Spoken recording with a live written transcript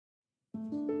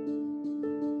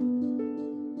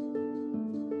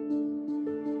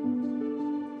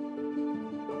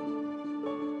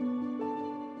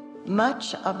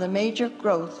Much of the major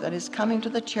growth that is coming to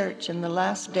the church in the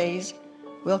last days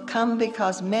will come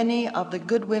because many of the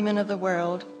good women of the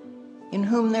world, in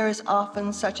whom there is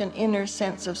often such an inner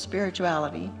sense of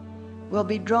spirituality, will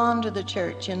be drawn to the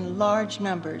church in large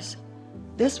numbers.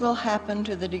 This will happen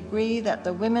to the degree that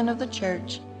the women of the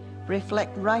church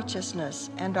reflect righteousness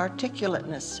and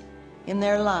articulateness in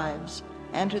their lives,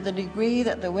 and to the degree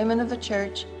that the women of the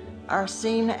church are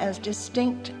seen as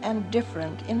distinct and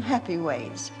different in happy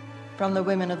ways from the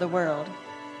women of the world.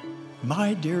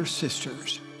 My dear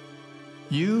sisters,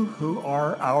 you who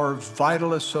are our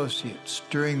vital associates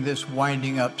during this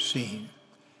winding up scene,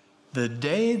 the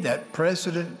day that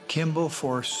President Kimball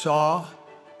foresaw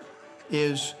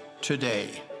is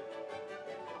today.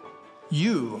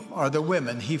 You are the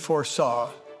women he foresaw.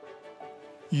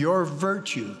 Your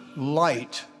virtue,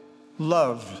 light,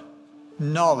 love,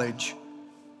 knowledge,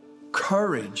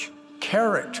 courage,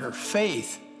 character,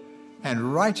 faith,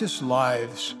 and righteous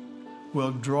lives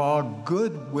will draw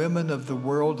good women of the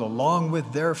world along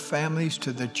with their families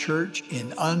to the church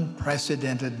in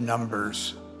unprecedented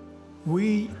numbers.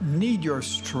 We need your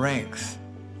strength,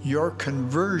 your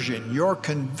conversion, your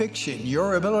conviction,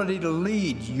 your ability to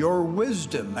lead, your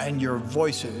wisdom, and your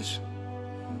voices.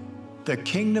 The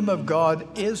kingdom of God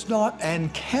is not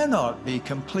and cannot be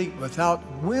complete without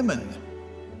women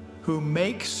who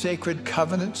make sacred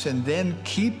covenants and then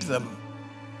keep them.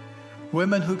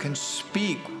 Women who can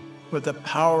speak with the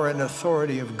power and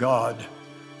authority of God.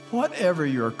 Whatever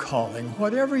your calling,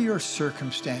 whatever your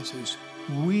circumstances,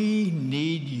 we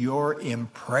need your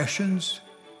impressions,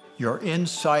 your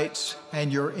insights,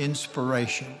 and your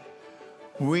inspiration.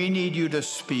 We need you to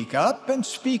speak up and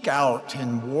speak out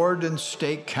in ward and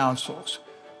state councils.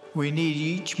 We need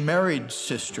each married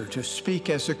sister to speak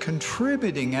as a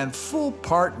contributing and full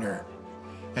partner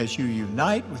as you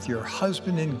unite with your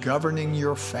husband in governing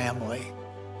your family.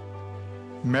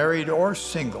 Married or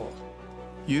single,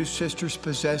 you sisters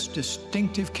possess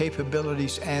distinctive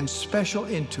capabilities and special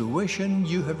intuition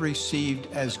you have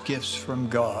received as gifts from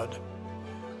God.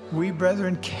 We,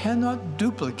 brethren, cannot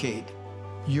duplicate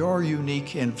your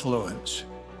unique influence.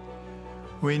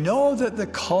 We know that the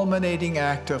culminating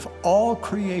act of all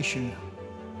creation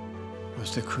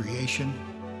was the creation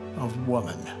of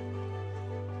woman.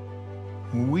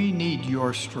 We need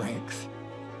your strength.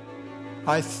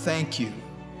 I thank you,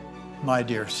 my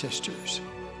dear sisters,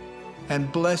 and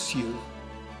bless you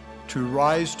to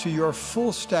rise to your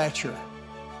full stature,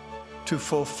 to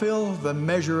fulfill the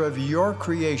measure of your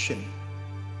creation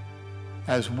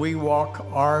as we walk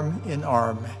arm in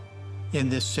arm in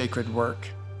this sacred work.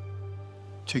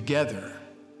 Together,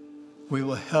 we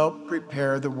will help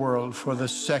prepare the world for the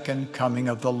second coming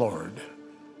of the Lord.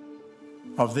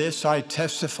 Of this I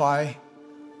testify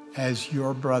as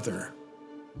your brother.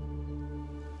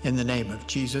 In the name of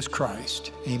Jesus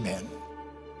Christ, amen.